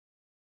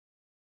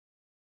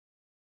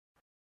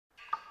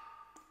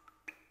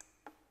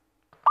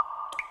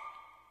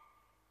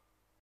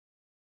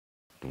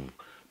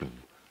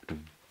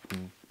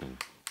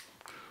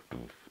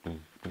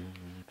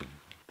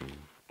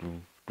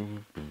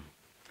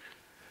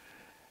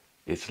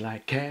It's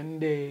like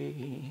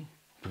candy.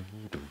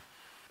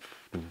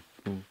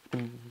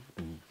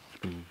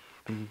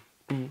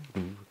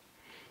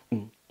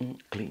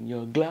 Clean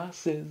your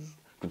glasses.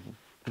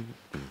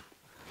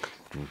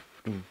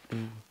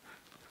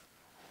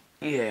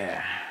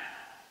 Yeah.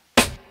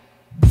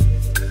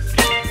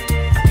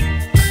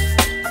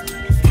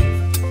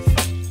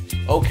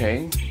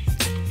 Okay,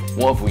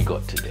 what have we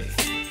got today?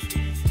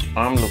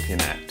 I'm looking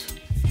at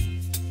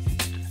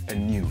a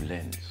new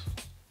lens.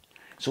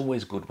 It's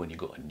always good when you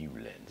got a new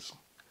lens.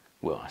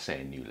 Well, I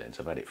say a new lens,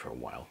 I've had it for a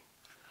while.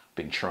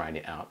 Been trying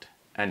it out,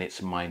 and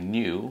it's my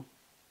new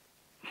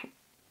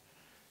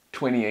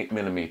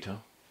 28mm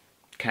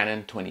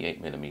Canon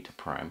 28mm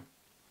prime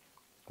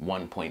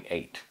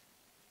 1.8.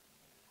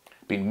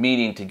 Been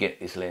meaning to get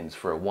this lens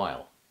for a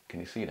while.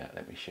 Can you see that?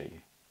 Let me show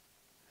you.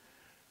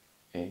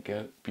 There you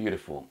go,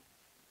 beautiful.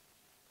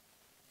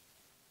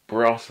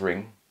 Brass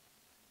ring,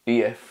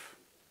 EF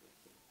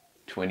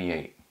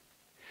 28.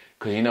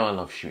 Because you know I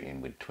love shooting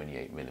with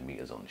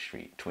 28mm on the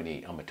street.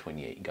 28, I'm a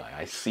 28 guy.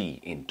 I see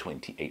in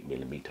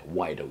 28mm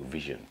wider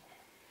vision.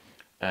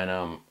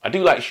 And I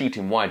do like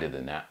shooting wider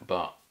than that,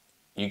 but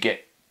you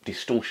get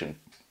distortion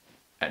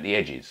at the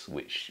edges,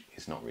 which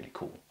is not really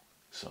cool.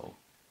 So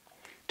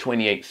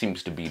 28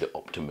 seems to be the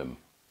optimum.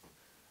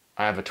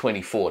 I have a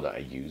 24 that I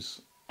use,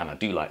 and I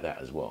do like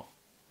that as well.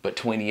 But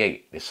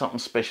 28, there's something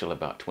special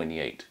about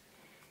 28.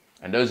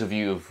 And those of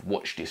you who've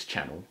watched this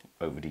channel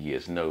over the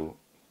years know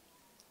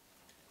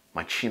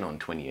my Chinon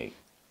 28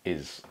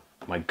 is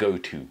my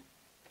go-to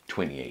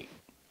 28.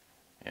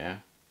 Yeah.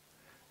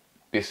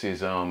 This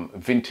is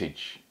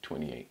vintage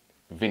 28.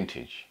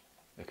 Vintage.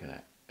 Look at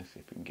that. Let's see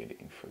if we can get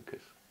it in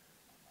focus.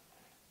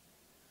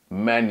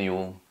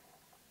 Manual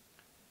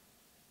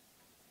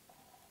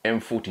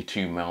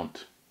M42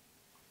 mount.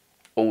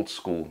 Old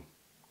school.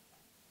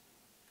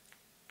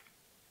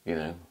 You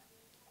know.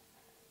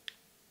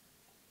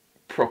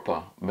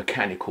 Proper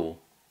mechanical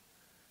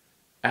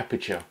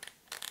aperture.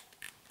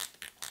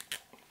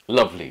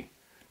 Lovely.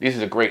 This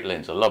is a great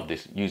lens. I love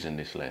this, using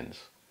this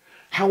lens.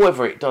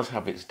 However, it does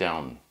have its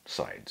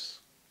downsides,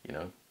 you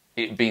know.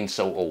 It being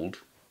so old,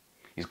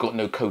 it's got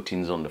no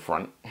coatings on the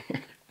front.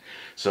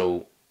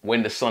 So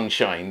when the sun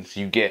shines,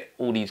 you get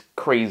all these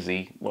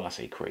crazy, well, I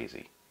say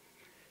crazy,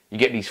 you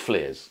get these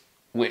flares,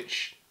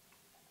 which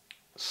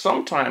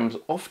sometimes,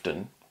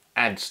 often,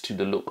 adds to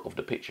the look of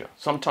the picture.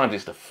 Sometimes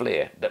it's the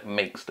flare that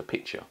makes the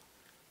picture,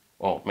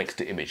 or makes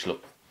the image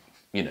look,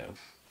 you know,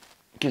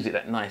 gives it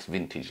that nice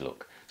vintage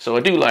look. So I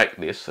do like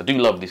this, I do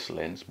love this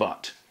lens,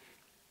 but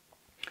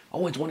I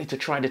always wanted to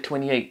try the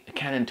 28, the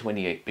Canon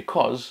 28,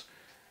 because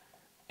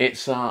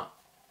it's got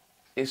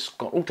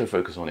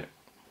autofocus on it.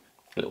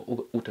 A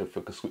little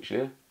autofocus switch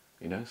there,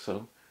 you know,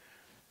 so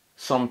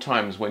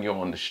sometimes when you're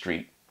on the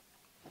street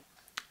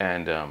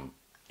and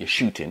you're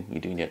shooting,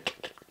 you're doing it,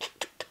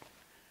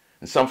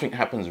 and something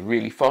happens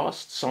really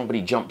fast,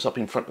 somebody jumps up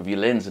in front of your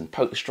lens and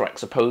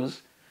strikes a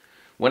pose.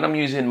 When I'm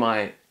using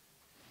my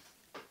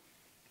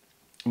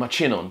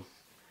Chinon,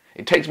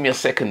 it takes me a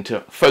second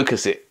to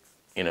focus it,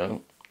 you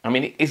know. I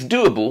mean, it's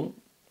doable,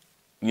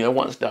 you know,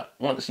 once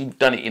you've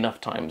done it enough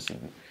times,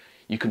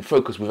 you can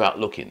focus without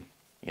looking,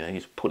 you know, you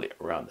just pull it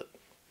around it.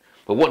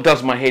 But what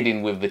does my head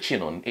in with the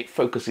Chinon, it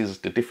focuses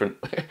the different,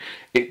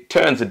 it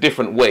turns a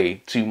different way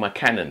to my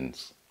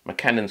Canons. My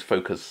Canons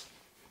focus,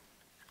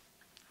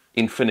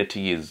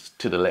 infinity is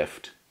to the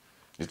left.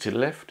 Is it to the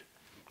left?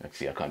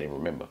 Actually, I can't even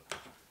remember.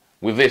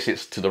 With this,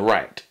 it's to the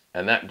right,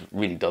 and that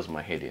really does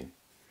my head in.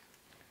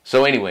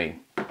 So anyway,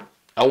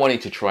 I wanted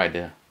to try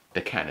the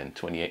Canon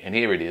 28, and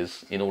here it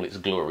is in all its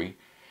glory.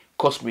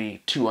 Cost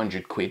me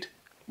 200 quid,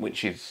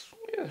 which is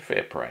a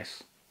fair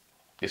price.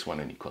 This one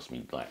only cost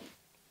me like,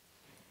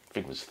 I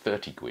think it was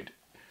 30 quid.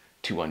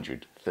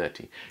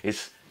 230.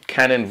 It's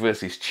Canon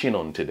versus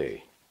Chinon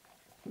today.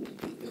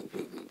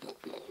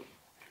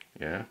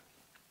 Yeah.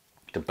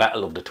 The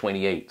battle of the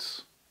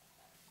 28s.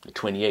 The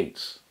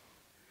 28s.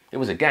 There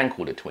was a gang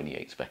called the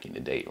 28s back in the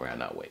day around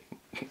that way.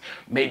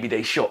 Maybe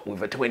they shot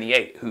with a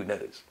 28, who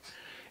knows.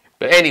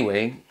 But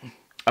anyway,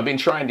 I've been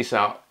trying this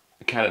out,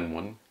 the Canon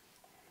one,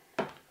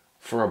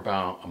 for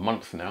about a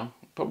month now,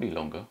 probably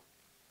longer.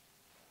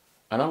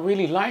 And I'm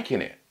really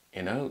liking it,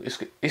 you know.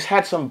 It's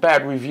had some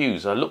bad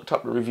reviews. I looked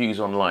up the reviews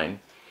online,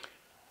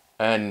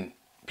 and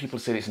people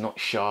said it's not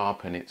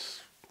sharp, and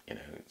it's, you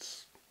know,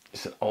 it's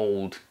an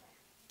old,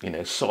 you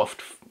know,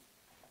 soft.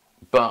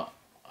 But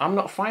I'm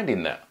not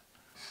finding that.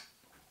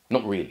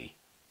 Not really.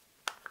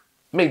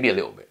 Maybe a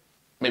little bit.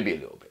 Maybe a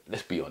little bit.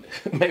 Let's be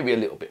honest. Maybe a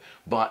little bit.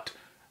 But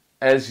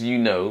as you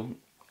know,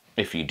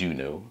 if you do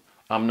know,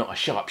 I'm not a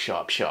sharp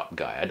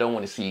guy. I don't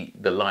want to see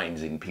the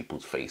lines in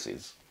people's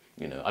faces.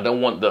 You know, I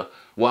don't want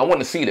well, I want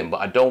to see them,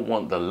 but I don't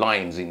want the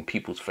lines in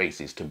people's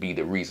faces to be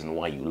the reason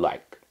why you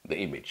like the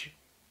image.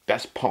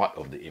 That's part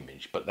of the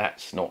image, but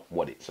that's not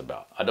what it's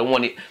about. I don't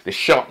want the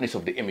sharpness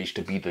of the image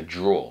to be the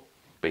draw,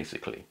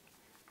 basically.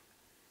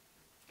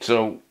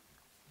 So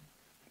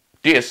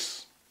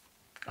this,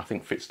 I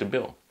think, fits the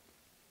bill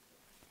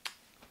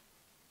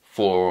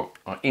for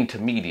an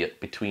intermediate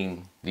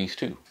between these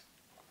two.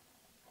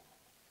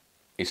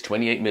 It's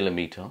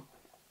 28mm.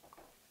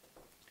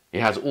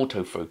 It has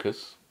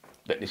autofocus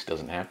that this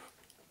doesn't have.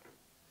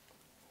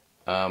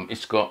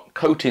 It's got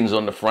coatings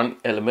on the front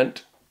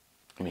element.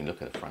 I mean,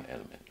 look at the front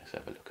element. Let's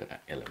have a look at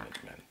that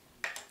element, man.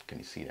 Can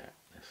you see that?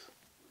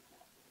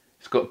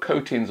 It's got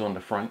coatings on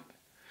the front,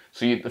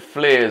 so the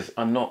flares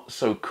are not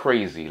so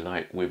crazy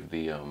like with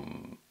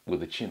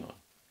the Chinon.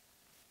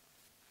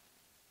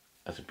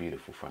 That's a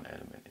beautiful front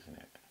element, isn't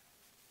it?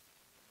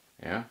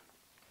 Yeah.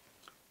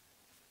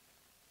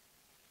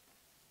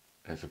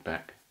 There's a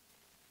back.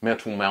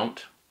 Metal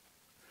mount.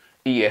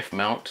 EF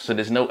mount. So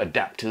there's no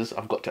adapters.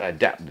 I've got to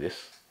adapt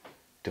this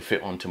to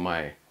fit onto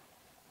my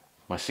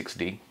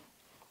 6D.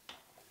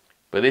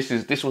 But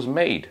this was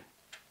made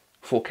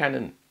for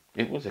Canon.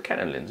 It was a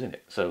Canon lens, isn't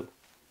it? So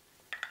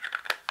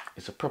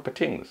it's a proper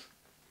things.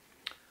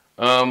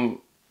 The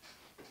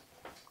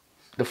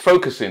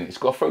focusing, it's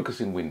got a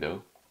focusing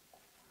window,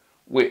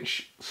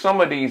 which some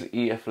of these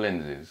EF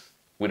lenses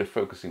with a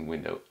focusing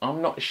window,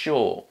 I'm not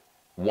sure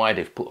why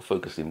they've put a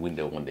focusing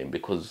window on them,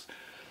 because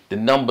the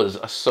numbers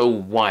are so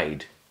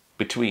wide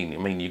between. I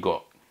mean, you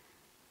got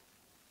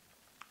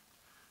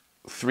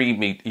 3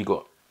 meters, you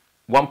got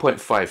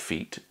 1.5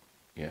 feet,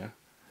 yeah.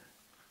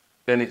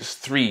 Then it's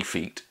 3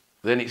 feet,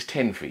 then it's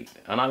 10 feet.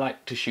 And I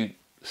like to shoot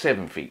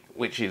 7 feet,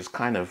 which is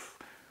kind of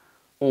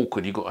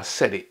awkward. You got to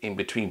set it in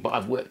between, but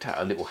I've worked out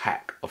a little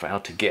hack of how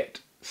to get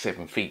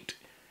 7 feet.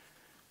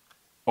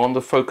 On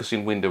the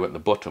focusing window at the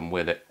bottom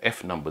where the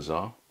F numbers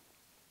are,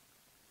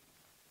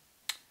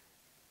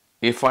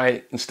 if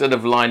I, instead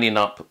of lining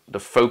up the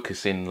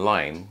focusing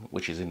line,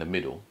 which is in the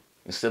middle,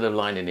 instead of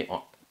lining it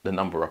up, the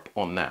number up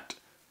on that,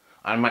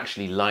 I'm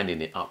actually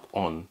lining it up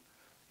on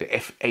the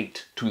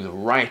F8 to the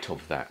right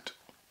of that.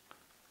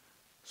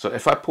 So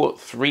if I put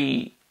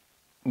 3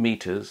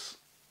 meters,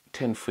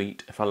 10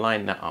 feet, if I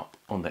line that up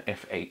on the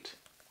F8,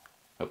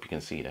 hope you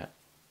can see that,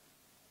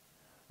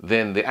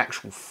 then the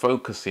actual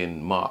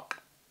focusing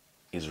mark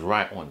is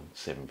right on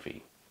 7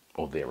 feet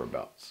or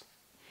thereabouts.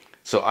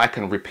 So I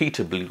can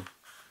repeatedly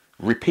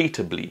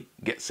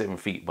get 7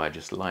 feet by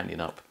just lining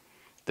up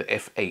the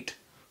F8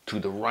 to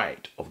the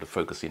right of the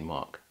focusing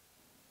mark.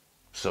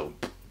 So,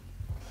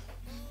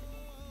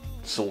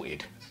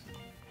 sorted.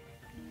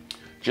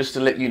 Just to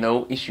let you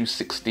know, issue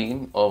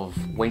 16 of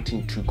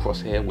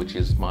Waitng2Xhair, which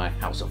is my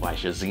House of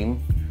Aisha zine,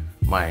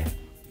 my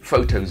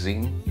photo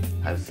zine,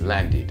 has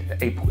landed.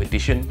 April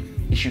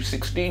edition, issue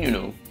 16, you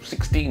know,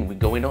 16, we're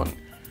going on.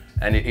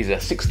 And it is a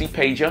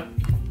 60-pager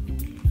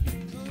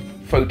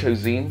photo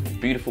zine,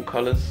 beautiful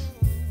colors,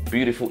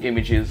 beautiful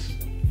images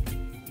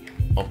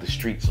of the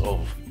streets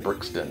of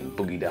Brixton,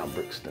 Boogie Down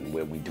Brixton,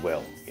 where we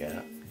dwell,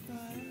 yeah.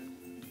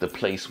 The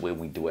place where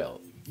we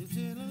dwell.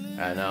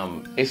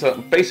 And it's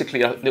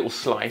basically a little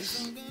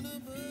slice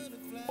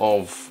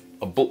of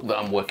a book that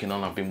I'm working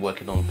on. I've been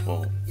working on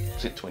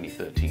since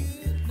 2013.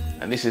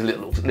 And this is a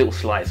little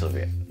slice of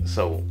it.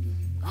 So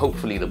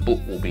hopefully the book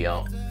will be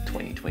out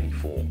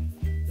 2024,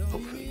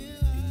 hopefully.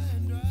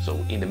 So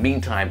in the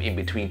meantime, in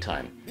between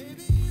time,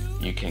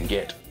 you can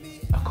get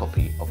a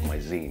copy of my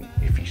zine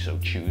if you so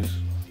choose.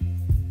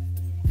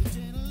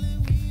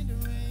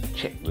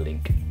 Check the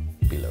link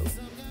below.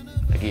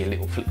 I give you a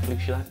little flick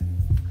shot.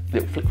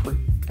 Little flick through.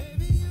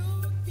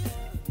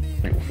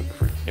 Little flick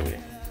through. There we go.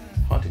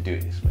 Hard to do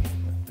it this way.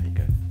 There you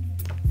go.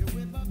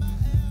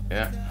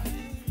 Yeah.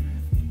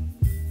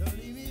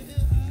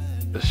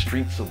 The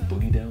streets of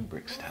Boogie Down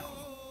Brixton.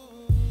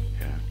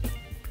 Yeah.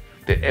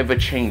 The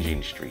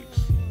ever-changing streets.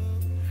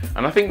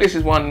 And I think this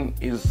is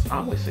I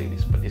always say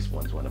this, but this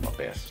one's one of my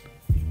best.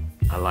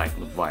 I like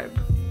the vibe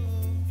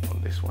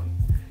on this one.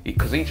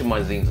 Because each of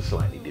my zines are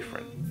slightly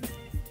different.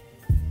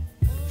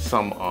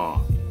 Some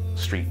are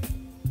street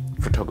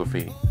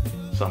photography,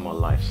 some are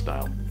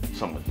lifestyle,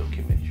 some are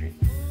documentary.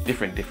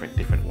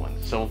 Different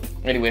ones. So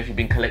anyway, if you've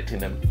been collecting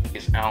them,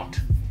 it's out.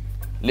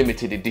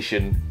 Limited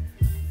edition.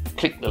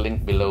 Click the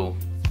link below.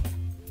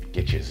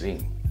 Get your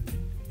zine.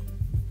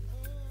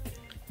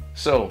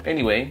 So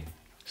anyway,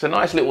 it's a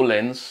nice little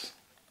lens.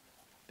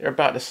 They're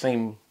about the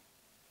same.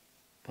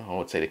 I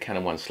would say the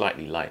Canon one's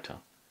slightly lighter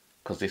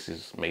because this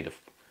is made of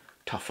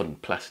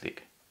toughened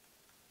plastic.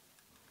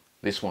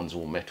 This one's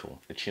all metal.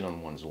 The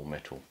Chinon one's all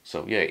metal.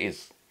 So yeah, it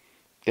is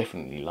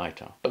definitely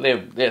lighter. But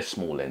they're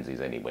small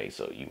lenses anyway,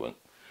 so you won't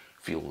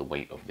feel the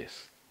weight of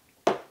this.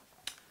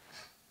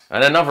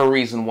 And another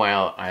reason why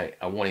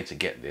I wanted to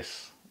get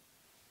this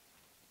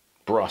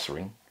brass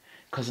ring,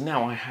 because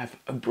now I have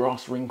a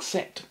brass ring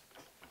set.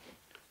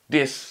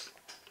 This,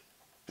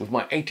 with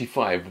my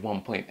 85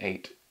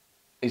 1.8,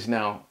 is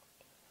now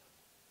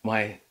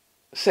my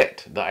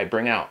set that I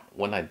bring out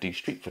when I do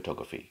street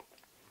photography.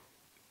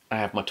 I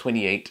have my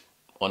 28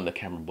 on the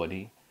camera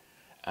body,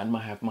 and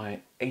I have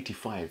my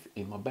 85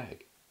 in my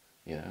bag,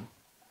 you know,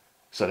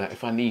 so that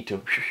if I need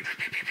to,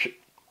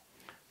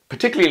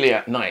 particularly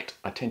at night,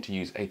 I tend to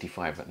use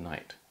 85 at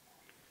night.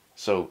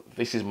 So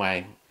this is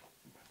my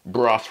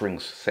brass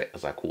rings set,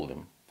 as I call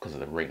them, because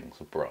of the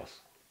rings of brass.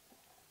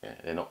 Yeah,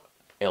 they're not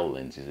L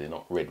lenses, they're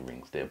not red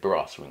rings, they're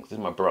brass rings. This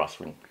is my brass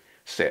ring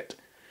set,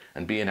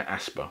 and being an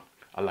Asper,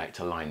 I like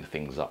to line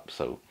things up.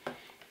 So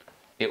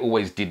it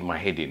always did my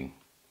head in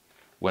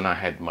when I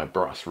had my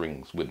brass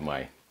rings with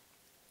my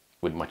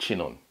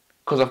Chinon,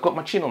 because I've got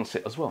my Chinon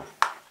set as well.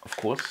 Of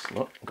course,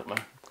 look, I've got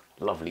my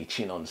lovely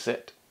Chinon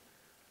set.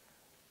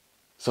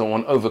 So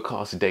on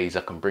overcast days,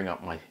 I can bring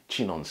up my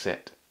Chinon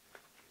set.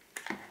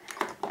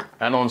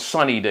 And on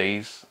sunny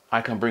days,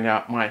 I can bring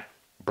out my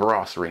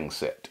brass ring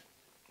set.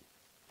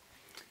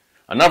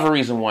 Another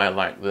reason why I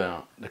like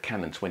the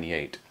Canon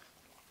 28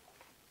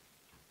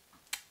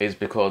 is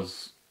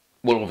because,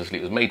 well, obviously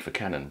it was made for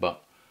Canon,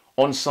 but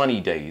on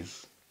sunny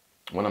days,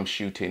 when I'm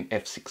shooting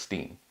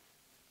f/16,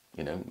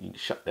 you know, you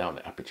shut down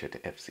the aperture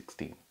to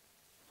f/16.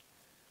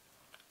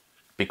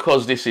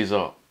 Because this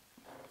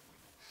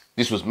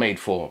was made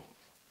for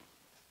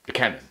the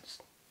Canons.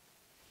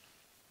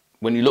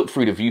 When you look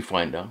through the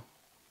viewfinder,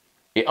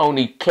 it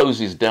only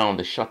closes down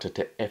the shutter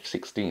to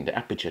f/16, the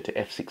aperture to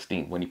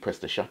f/16 when you press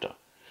the shutter.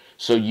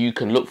 So you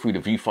can look through the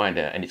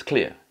viewfinder and it's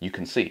clear, you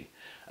can see.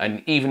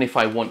 And even if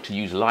I want to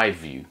use live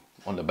view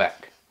on the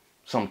back,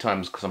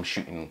 sometimes because I'm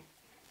shooting,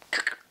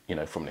 you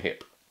know, from the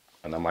hip,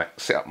 and I might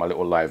set up my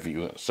little live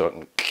view so I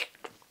can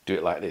do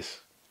it like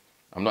this.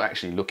 I'm not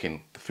actually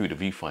looking through the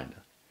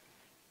viewfinder.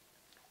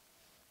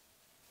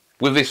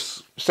 With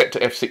this set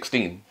to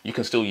f/16, you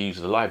can still use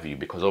the live view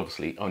because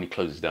obviously it only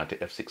closes down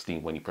to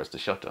f/16 when you press the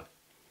shutter.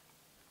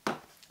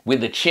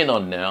 With the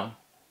Chinon now,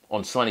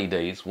 on sunny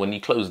days, when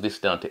you close this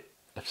down to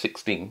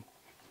f/16,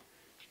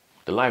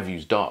 the live view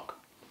is dark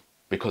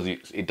because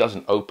it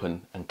doesn't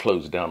open and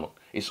close down.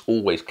 It's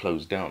always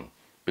closed down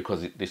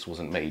because this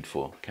wasn't made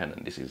for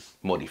Canon. This is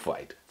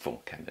modified for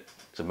Canon.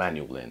 It's a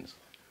manual lens.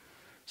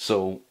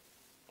 So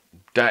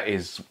that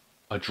is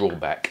a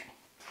drawback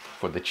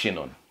for the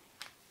Chinon.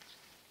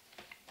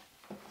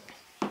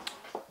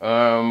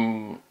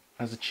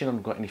 Has the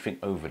Chinon got anything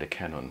over the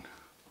Canon?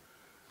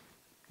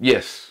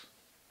 Yes,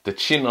 the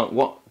Chinon.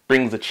 What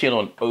brings the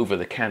Chinon over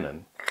the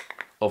Canon,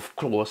 of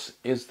course,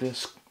 is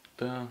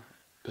that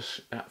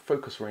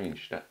focus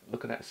range.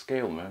 Look at that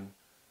scale, man.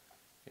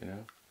 You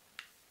know,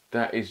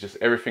 that is just,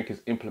 everything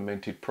is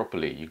implemented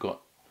properly. You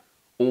got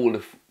all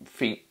the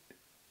feet.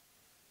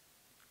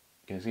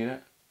 Can you see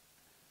that?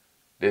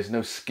 There's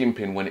no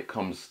skimping when it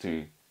comes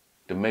to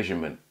the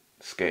measurement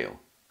scale,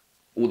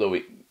 although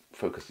it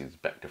focuses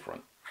back to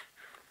front,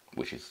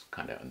 which is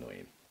kind of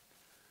annoying.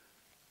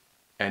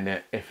 And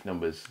the F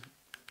numbers,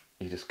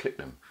 you just click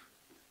them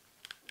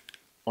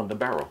on the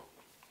barrel,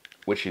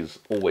 which is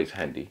always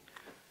handy.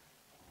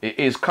 It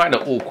is kind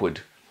of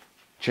awkward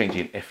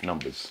changing F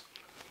numbers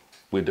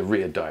with the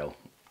rear dial,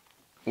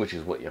 which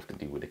is what you have to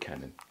do with the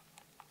Canon.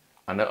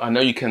 I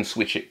know you can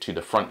switch it to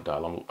the front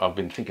dial. I've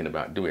been thinking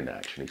about doing that,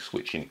 actually,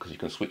 switching, because you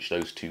can switch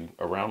those two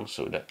around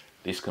so that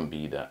this can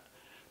be the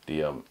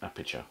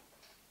aperture,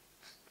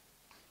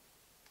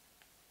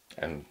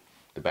 and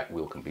the back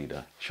wheel can be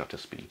the shutter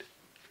speed.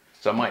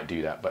 So I might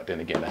do that, but then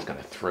again, that's going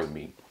to throw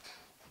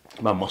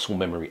my muscle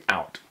memory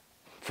out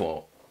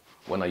for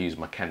when I use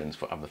my Canons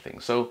for other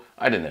things. So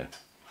I don't know.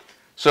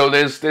 So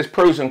there's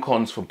pros and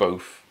cons for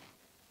both.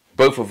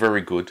 Both are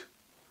very good.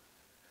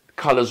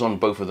 Colors on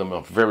both of them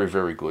are very,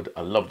 very good.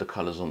 I love the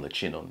colors on the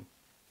Chinon.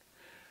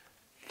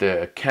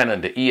 The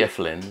Canon, the EF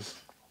lens,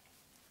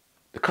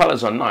 the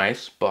colors are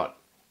nice, but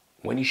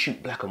when you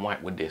shoot black and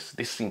white with this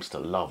seems to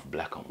love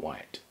black and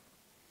white.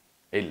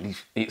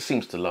 It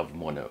seems to love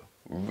mono.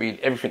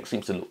 Really, everything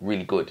seems to look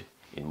really good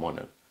in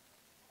mono.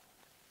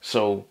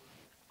 So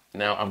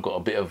now I've got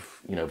a bit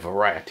of, you know,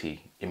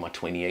 variety in my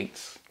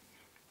 28s,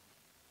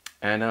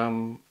 and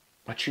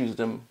I choose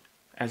them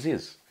as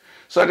is.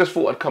 So I just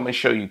thought I'd come and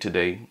show you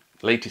today,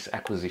 latest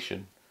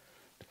acquisition,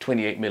 the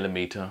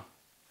 28mm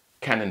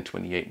Canon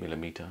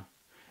 28mm.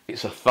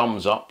 It's a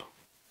thumbs up.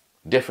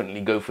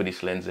 Definitely go for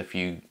this lens if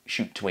you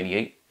shoot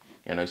 28.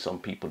 You know, some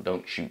people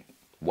don't shoot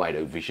wide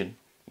vision.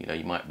 You know,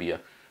 you might be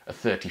a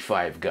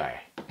 35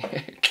 guy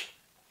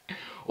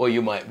or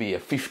you might be a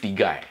 50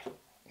 guy.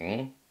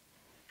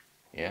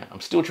 Yeah,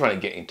 I'm still trying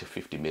to get into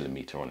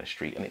 50mm on the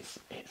street, and it's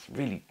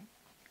really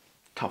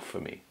tough for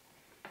me.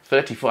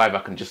 35 I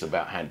can just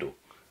about handle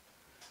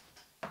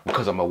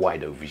because I'm a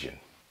wide vision.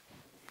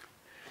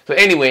 So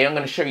anyway, I'm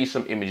going to show you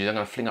some images. I'm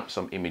going to fling up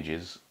some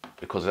images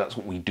because that's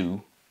what we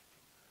do,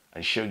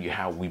 and show you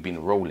how we've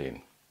been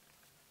rolling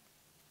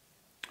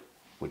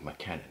with my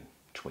Canon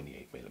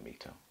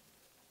 28mm.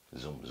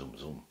 Zoom, zoom,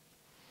 zoom.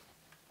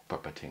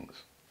 Proper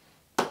things.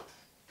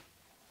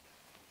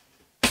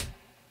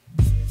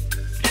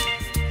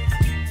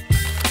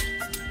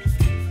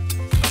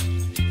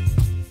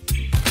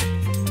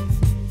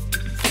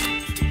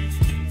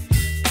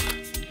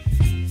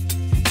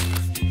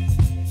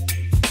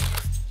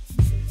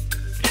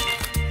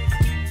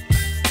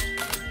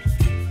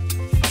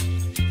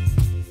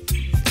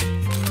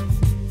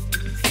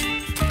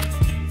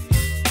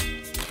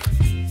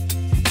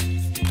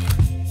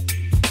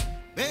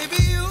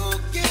 Baby, you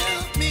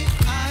give me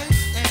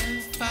ice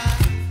and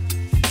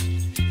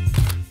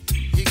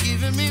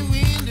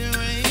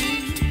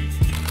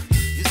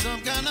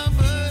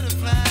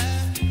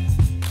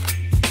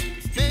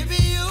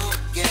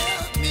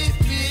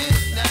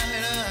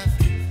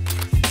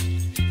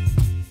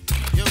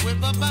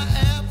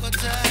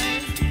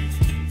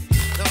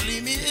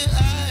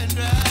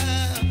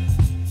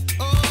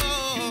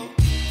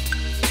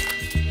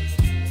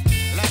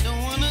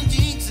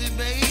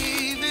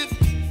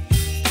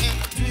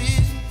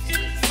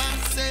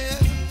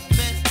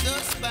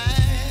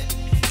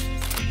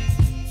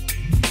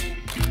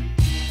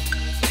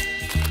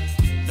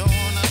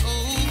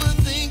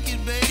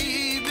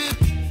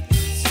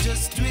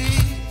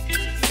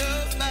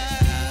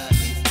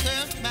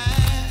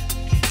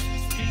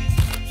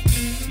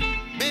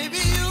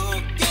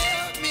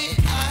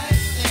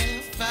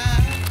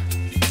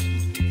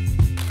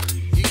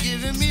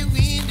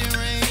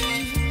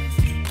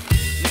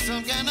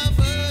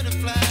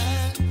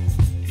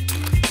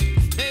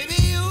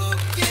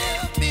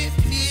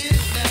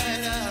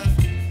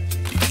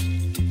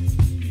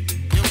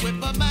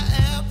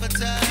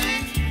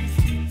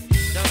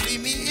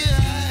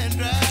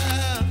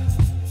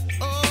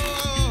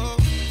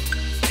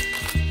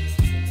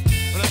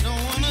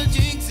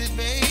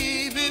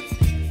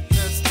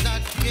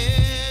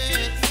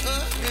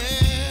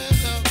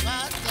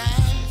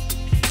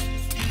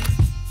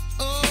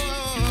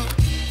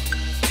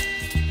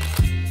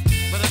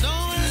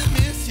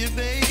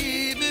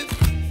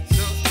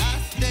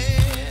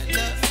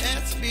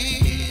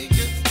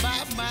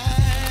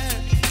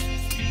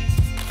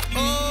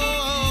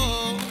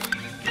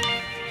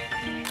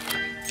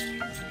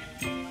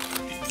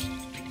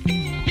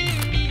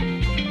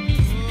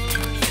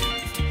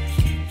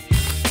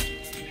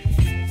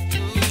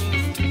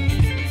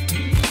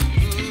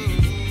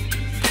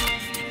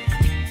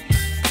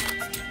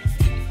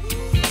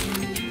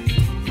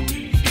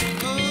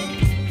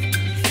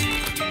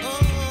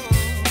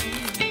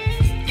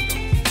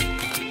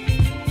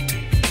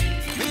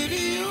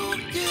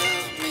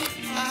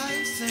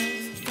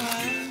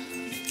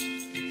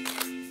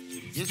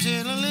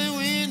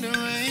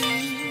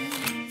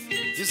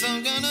You're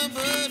some kind of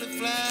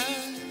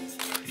butterfly.